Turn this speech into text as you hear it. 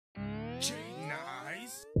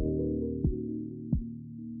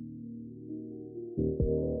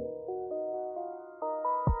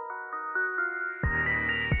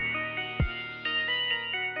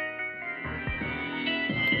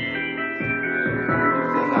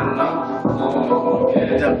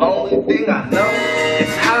only thing I know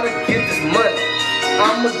is how to get this money.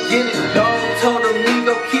 I'ma get it, dog. Told him me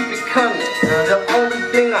go keep it coming. The only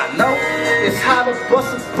thing I know is how to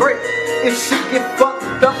bust a brick. If shit get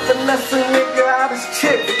fucked up, then that's a nigga out his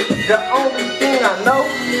chick. The only thing I know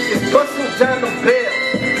is busting down the bell,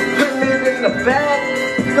 putting it in the bag,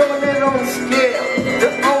 throwing it on the scale. The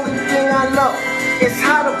only thing I know is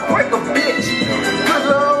how to break a bitch. Put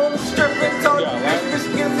her on the strip and told the bitch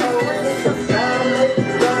get her ring.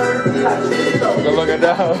 Good looking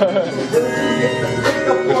down.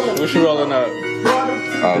 What you rolling up?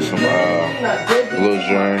 Some blue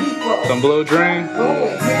dream. Some blue dream?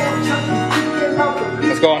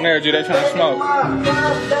 Let's go in there, G. They trying to smoke.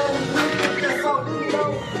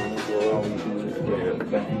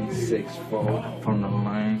 Bang 6'4" from the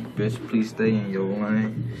lane. Bitch, please stay in your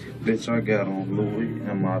lane. Bitch, I got on Louis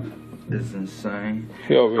and my it's insane.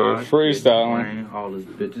 He over here freestyling. All his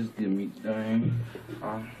bitches give me dang.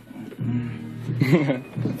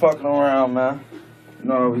 Fucking around, man. You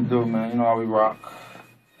know how we do, man. You know how we rock.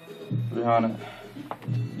 300.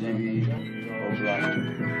 JB.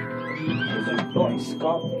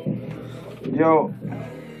 Yo.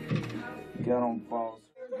 Get on balls.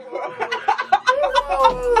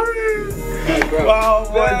 Wow,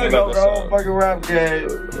 boy, you know the whole fucking rap game.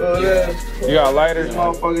 You got lighters? This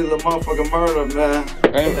motherfucker's a motherfucking murder, man.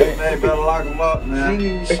 Man, better lock him up, man.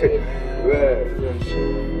 This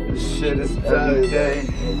shit is every day.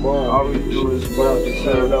 All we do is rap the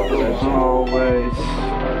shit up always.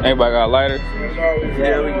 Anybody got a lighter?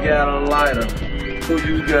 Yeah, we got a lighter. Who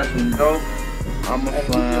you got some dope? I'm a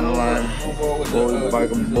flying lighter. Boy,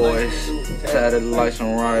 biking boys. Tatted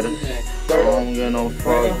license riders. I don't get no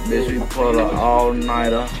fuck, bitch. We pull a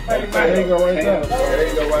all-nighter. There you go right there. There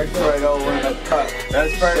you go right there. Fredo in the cut.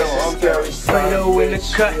 That's Fredo. Fredo in the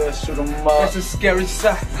cut. That's a scary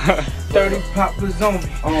sight. 30 poppers on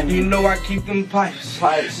me. You know I keep them pipes.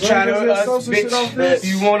 Try to us, bitch.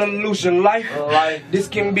 You wanna lose your life? This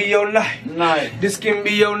can be your night. This can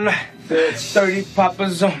be your night. 30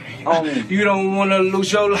 poppers on me. You don't wanna lose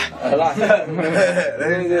your life.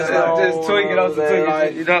 Just tweak it off the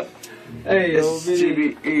tweak, you know. Hey, it's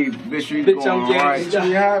GBE, bitch, we bitch, going right.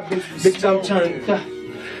 Bitch, I'm turning.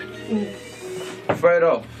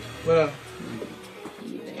 Fredo. Well,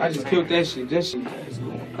 I just killed that shit. That shit is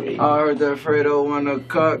going crazy. I heard that Fredo when the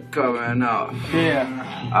cut coming out. Yeah.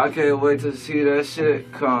 I can't wait to see that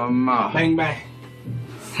shit come out. Bang, bang.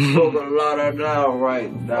 Smoke a lot of now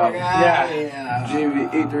right now. Yeah.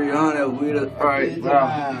 GBE 300, we the right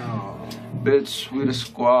now. Bitch, we the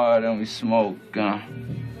squad and we smoke,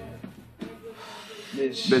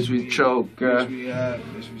 Bitch, we choke, Bitch, we hot.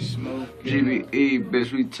 Bitch, we smoke. GBE,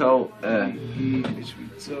 bitch, we tote, Bitch, we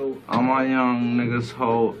tote. All my young niggas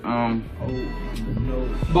hold,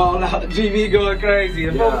 Ball out, GB going crazy.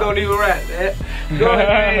 The folks don't even rap, man. Going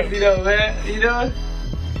crazy though, man. You know?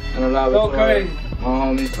 And a lot of go crazy. My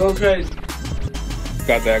homie. Go crazy.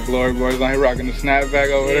 Got that Glory Boys on here rocking the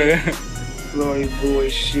snapback over there. Glory boy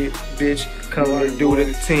shit, bitch. Come on, do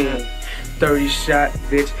the team. 30 shot,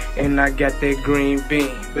 bitch, and I got that green beam.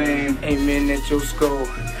 Bam, aiming at your skull.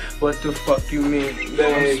 What the fuck you mean?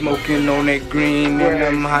 I'm smoking on that green and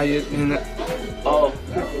I'm higher than the. Oh.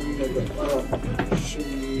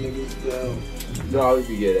 No, we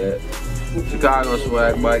can get that. Chicago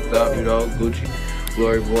swag, biked up, you know, Gucci,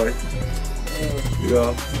 Glory boy. You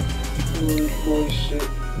know. Glory boy shit.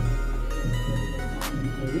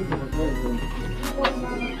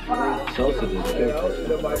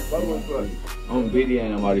 On BD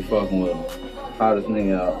ain't nobody fucking with him. Hottest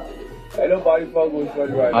nigga out. Ain't nobody fucking with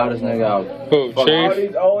Freddie right now. Hottest nigga out. Who, All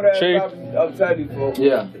these old ass Chief? rappers, I'm telling you, folks.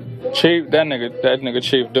 Yeah. Chief, that nigga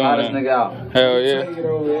Chief doing Hottest it. nigga out. Hell yeah.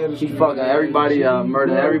 He fucking everybody,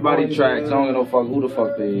 murdering everybody tracks. I don't give no fuck who the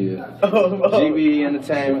fuck they is. GB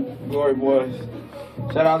Entertainment. Glory boys.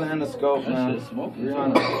 Shout out to Endoscope, man.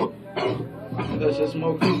 That shit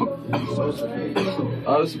smoking.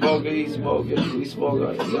 I'm smoking, he smoking. He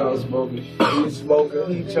smoking, y'all smoking. He smoking,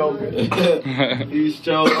 he choking. He's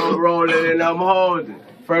choking, I'm rolling and I'm holding.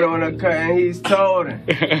 Fredo in the cut and he's toting.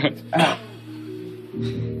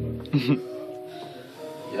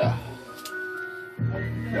 Yeah.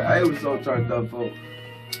 The A was so turned up, folks.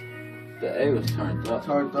 The A was turned up.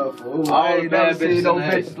 Turned up, folks. All I the ain't bad never seen no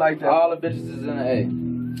bitches in bitches like that. All the bitches is in the A.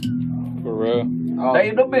 For real. They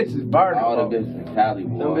ain't no bitches burning. All the bitches in Cali,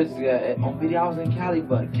 boy. Them bitches got on video I was in Cali,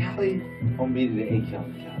 but Cali on video they ain't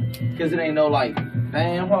Cali. Cause it ain't no like,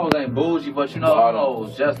 damn hoes ain't bougie, but you know all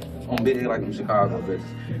those just on video like them Chicago bitches.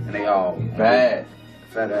 And they all bad.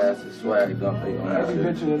 Fat asses, swagged up, they on that Every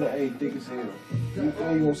shit. bitch in the A thick as hell. You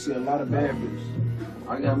gonna see a lot of bad bitches.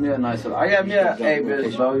 I got me a nice little, I got me an A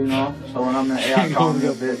bitch, though, you know? So when I'm in A, I call me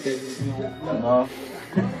a bitch, you know?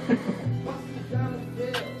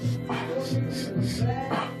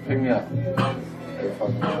 Pick me up. Hey,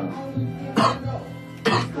 fucking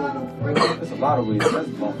There's a lot of weed. That's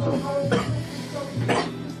bump too.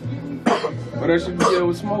 But that should be there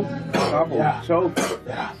with smoke. Yeah. Choke.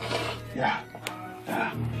 Yeah. Yeah.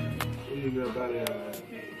 Yeah.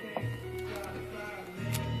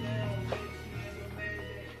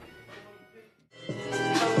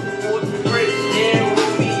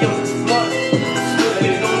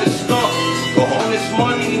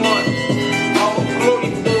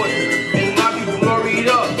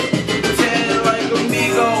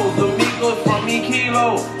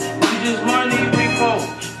 Just money we post.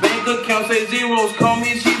 Bank account say zeros. Call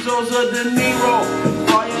me Chisos or De Niro.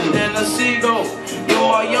 Fire than a seagull. Yo,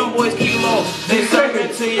 my young boys kilo. They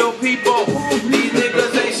serving to your people. These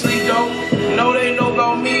niggas ain't sleep though. No, they know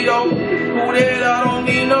about me though. Who that I don't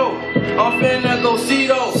need no. I'm finna go see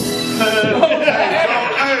though.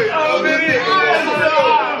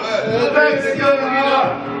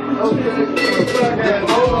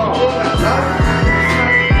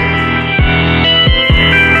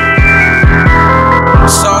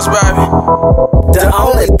 Sauce, baby. The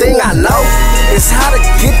only thing I know is how to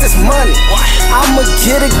get this money. I'ma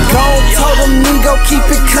get it gone. Told them nigga keep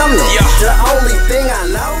it coming. The only thing I know